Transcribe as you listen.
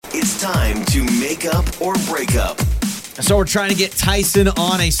time to make up or break up. So we're trying to get Tyson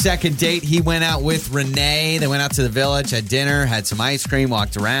on a second date. He went out with Renee. They went out to the village, had dinner, had some ice cream,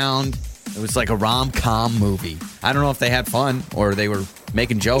 walked around. It was like a rom-com movie. I don't know if they had fun or they were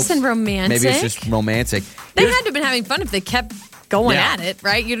making jokes. It's romantic. Maybe it's just romantic. They had to have been having fun if they kept going at it,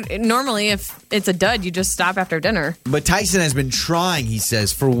 right? Normally, if it's a dud, you just stop after dinner. But Tyson has been trying, he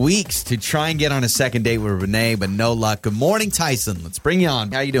says, for weeks to try and get on a second date with Renee, but no luck. Good morning, Tyson. Let's bring you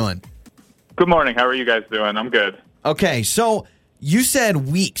on. How you doing? Good morning. How are you guys doing? I'm good. Okay, so you said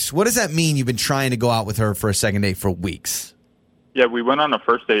weeks. What does that mean you've been trying to go out with her for a second date for weeks? Yeah, we went on a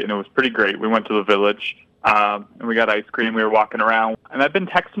first date, and it was pretty great. We went to the village, and we got ice cream. We were walking around. And I've been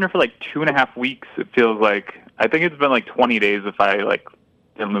texting her for like 2.5 weeks, it feels like. I think it's been like 20 days if I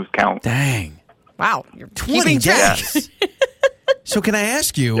didn't lose count. Dang. Wow. You're 20 days. So can I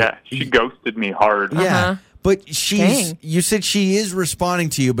ask you? Yeah, she ghosted me hard. Yeah, but you said she is responding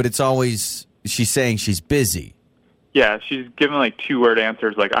to you, but it's always, she's saying she's busy. Yeah, she's giving like 2-word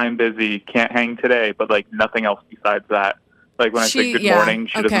answers like, I'm busy, can't hang today, but like nothing else besides that. Like when I say good morning,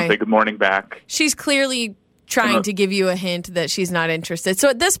 she doesn't say good morning back. She's clearly trying to give you a hint that she's not interested. So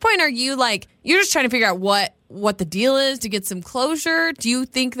at this point, are you you're just trying to figure out what the deal is to get some closure? Do you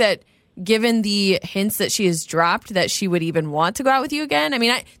think that given the hints that she has dropped that she would even want to go out with you again? I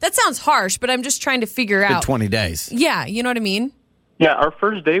mean, that sounds harsh, but I'm just trying to figure out. 20 days. Yeah, you know what I mean? Yeah, our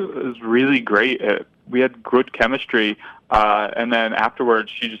first date was really great. We had good chemistry, and then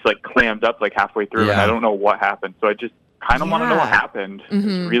afterwards she just clammed up halfway through, and I don't know what happened. So I just kind of want to know what happened.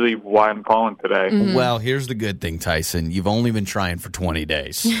 It's really why I'm calling today. Well, here's the good thing, Tyson. You've only been trying for 20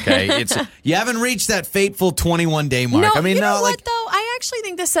 days. Okay, you haven't reached that fateful 21-day mark. No, you know what though? I actually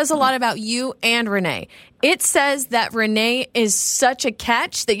think this says a lot about you and Renee. It says that Renee is such a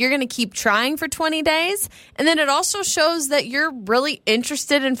catch that you're going to keep trying for 20 days. And then it also shows that you're really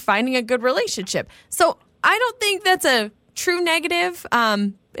interested in finding a good relationship. So I don't think that's a true negative.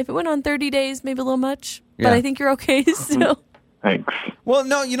 If it went on 30 days, maybe a little much. Yeah. But I think you're okay still. Thanks. Well,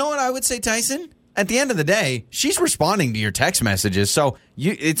 no, you know what I would say, Tyson? At the end of the day, she's responding to your text messages. So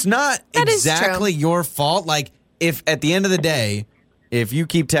it's not exactly your fault. If at the end of the day, if you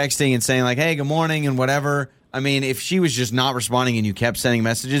keep texting and saying hey, good morning and whatever, I mean, if she was just not responding and you kept sending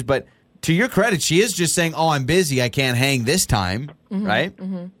messages, but to your credit, she is just saying, I'm busy, I can't hang this time, right?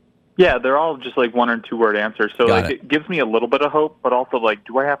 Mm-hmm. Yeah, they're all just 1 or 2-word answers. So it gives me a little bit of hope, but also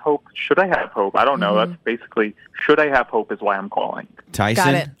do I have hope? Should I have hope? I don't know. That's basically, should I have hope is why I'm calling.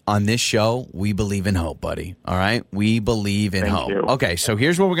 Tyson, on this show, we believe in hope, buddy. All right? We believe in hope. You. Okay, so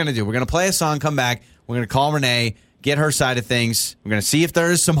here's what we're going to do. We're going to play a song, come back. We're going to call Renee, get her side of things. We're going to see if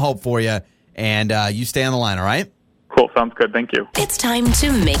there is some hope for you, and you stay on the line, all right? Cool. Sounds good. Thank you. It's time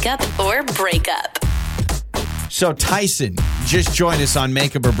to make up or break up. So Tyson just joined us on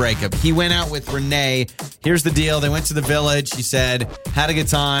Makeup or Breakup. He went out with Renee. Here's the deal. They went to the village. He said, had a good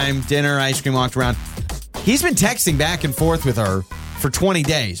time, dinner, ice cream, walked around. He's been texting back and forth with her for 20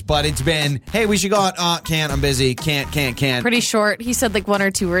 days, but it's been, hey, we should go out. Can't, I'm busy. Can't. Pretty short. He said 1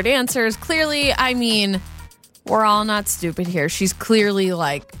 or 2-word answers. Clearly, I mean, we're all not stupid here. She's clearly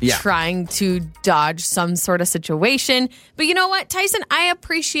trying to dodge some sort of situation. But you know what, Tyson, I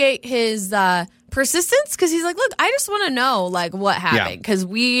appreciate his persistence because he's look, I just want to know what happened because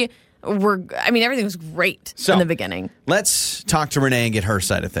everything was great in the beginning. Let's talk to Renee and get her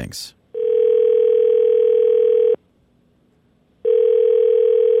side of things.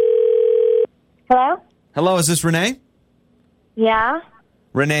 Hello, is this Renee? Yeah.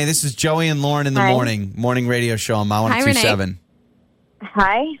 Renee, this is Joey and Lauren in the morning radio show on My 102.7.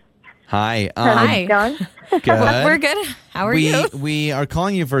 Hi. Hi. How's it going? Good. We're good. How are you? We are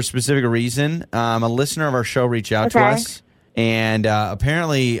calling you for a specific reason. A listener of our show reached out to us, and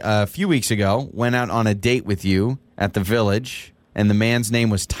apparently a few weeks ago went out on a date with you at the village, and the man's name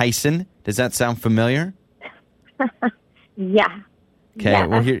was Tyson. Does that sound familiar? Yeah. Okay,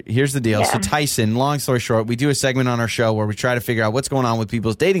 well, here's the deal. Yeah. So Tyson, long story short, we do a segment on our show where we try to figure out what's going on with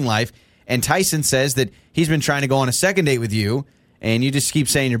people's dating life, and Tyson says that he's been trying to go on a second date with you, and you just keep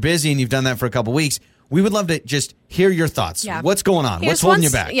saying you're busy, and you've done that for a couple weeks. We would love to just hear your thoughts. Yeah. What's going on? What's holding you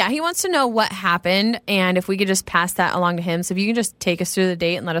back? Yeah, he wants to know what happened, and if we could just pass that along to him. So if you can just take us through the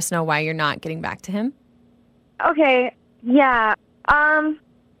date and let us know why you're not getting back to him. Okay, yeah.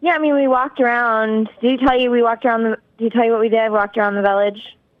 Yeah, I mean, we walked around. Did he tell you we walked around did he tell you what we did? We walked around the village?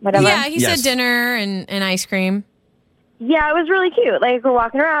 Whatever. Yeah, he said dinner and ice cream. Yeah, it was really cute. We're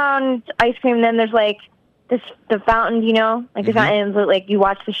walking around, ice cream, and then there's the fountain, the fountain, you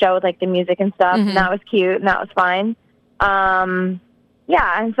watch the show with the music and stuff, and that was cute, and that was fine.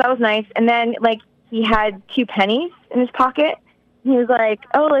 Yeah, and so that was nice. And then he had 2 pennies in his pocket, he was like,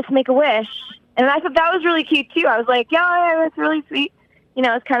 "Oh, let's make a wish." And I thought that was really cute too. I was like, "Yeah, that's really sweet." You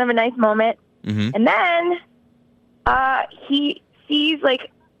know, it's kind of a nice moment. Mm-hmm. And then he sees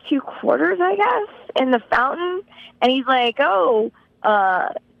like 2 quarters, I guess, in the fountain, and he's like, "Oh,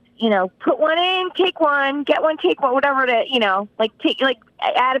 you know, put one in, take one, get one, take one, whatever to, you know, like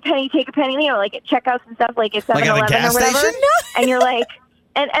add a penny, take a penny, you know, like at checkouts and stuff, like at 7-Eleven or whatever." Station? And you're like,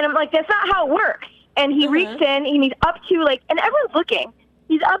 and I'm like, that's not how it works. And he reached in, and he's up to like, and everyone's looking.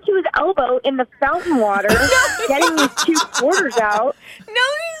 He's up to his elbow in the fountain water, getting these 2 quarters out. No,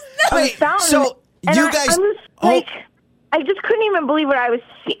 he's not. Wait, so And you I guys... was like, I just couldn't even believe what I was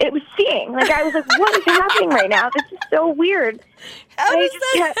seeing. Like, I was like, what is happening right now? This is so weird. How does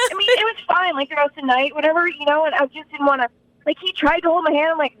that I mean, it was fine, like, throughout the night, whatever, you know, and I just didn't want to, like, he tried to hold my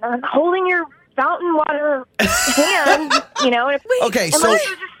hand. I'm like, no, I'm holding your fountain water hand, you know. And Okay, and so like, it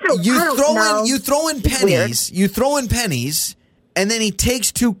was just you throw in pennies. You throw in pennies, and then he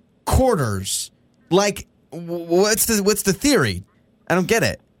takes 2 quarters. Like, what's the theory? I don't get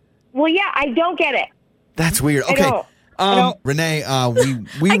it. Well, yeah, I don't get it. That's weird. Okay. I don't. Renee,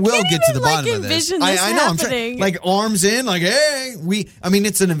 we will get to the bottom of this. I know. I'm trying, like, arms in, like, hey, I mean,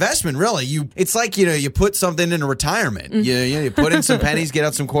 it's an investment, really. It's like, you know, you put something into retirement. You put in some pennies, get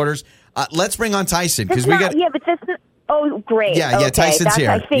out some quarters. Let's bring on Tyson because we got. Yeah, but this. Oh, great. Yeah, okay, Tyson's here.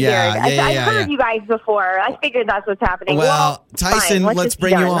 I figured. I've heard you guys before. I figured that's what's happening. Well, Tyson, fine. let's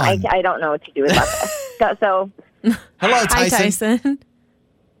bring you on. I don't know what to do about this. So, hello, Tyson. Hi, Tyson.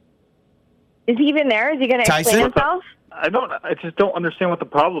 Is he even there? Is he going to explain himself? I just don't understand what the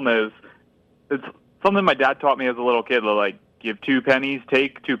problem is. It's something my dad taught me as a little kid. Like, give 2 pennies,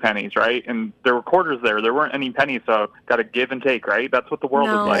 take 2 pennies, right? And there were quarters there. There weren't any pennies, so got to give and take, right? That's what the world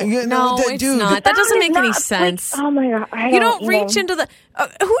is like. No, it's not. That doesn't make any sense. Like, oh my God! You don't reach into the.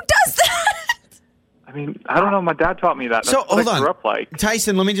 Who does that? I mean, I don't know. My dad taught me that. That's So, what hold I grew on. up like.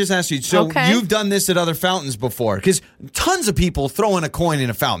 Tyson, let me just ask you. So, you've done this at other fountains before? Because tons of people throw in a coin in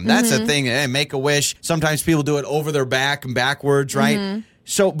a fountain. That's a thing. Hey, make a wish. Sometimes people do it over their back and backwards, right?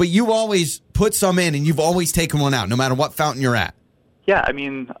 So, but you always put some in, and you've always taken one out, no matter what fountain you're at. Yeah, I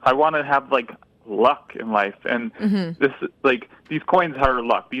mean, I want to have, like, luck in life. And this, like, these coins are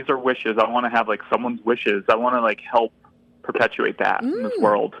luck. These are wishes. I want to have, like, someone's wishes. I want to, like, help perpetuate that in this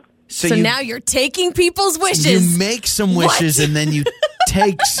world. So now you're taking people's wishes. You make some wishes and then you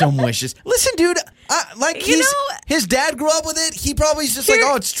take some wishes. Listen, dude, his dad grew up with it. He probably is just like,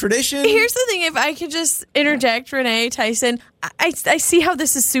 oh, it's tradition. Here's the thing. If I could just interject, Renee, Tyson, I see how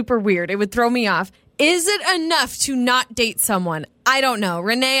this is super weird. It would throw me off. Is it enough to not date someone? I don't know.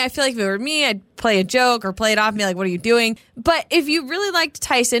 Renee, I feel like if it were me, I'd play a joke or play it off and be like, what are you doing? But if you really liked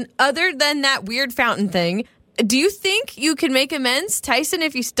Tyson, other than that weird fountain thing, do you think you can make amends, Tyson,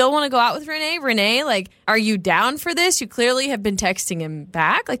 if you still want to go out with Renee? Renee, like, are you down for this? You clearly have been texting him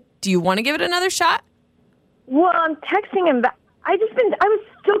back. Like, do you want to give it another shot? Well, I'm texting him back. I was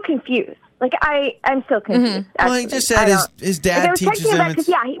still confused. Like, I'm still confused. Well, he just said his dad like, teaches him. Because,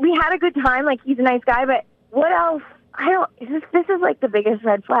 we had a good time. Like, he's a nice guy, but what else? This is like the biggest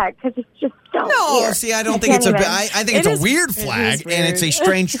red flag because it's just so weird. See, I don't think it's I think it's a weird flag and it's a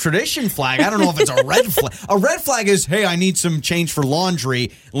strange tradition flag. I don't know if it's a red flag. A red flag is, hey, I need some change for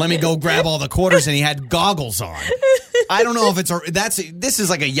laundry. Let me go grab all the quarters, and he had goggles on. I don't know if this is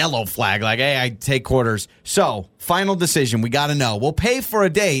like a yellow flag. Like, hey, I take quarters. So, final decision. We got to know. We'll pay for a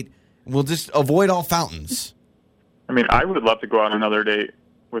date. We'll just avoid all fountains. I mean, I would love to go on another date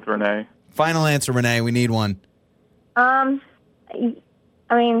with Renee. Final answer, Renee. We need one. I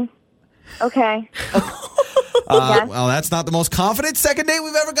mean, okay. Well, that's not the most confident second date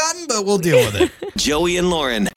we've ever gotten, but we'll deal with it. Joey and Lauren.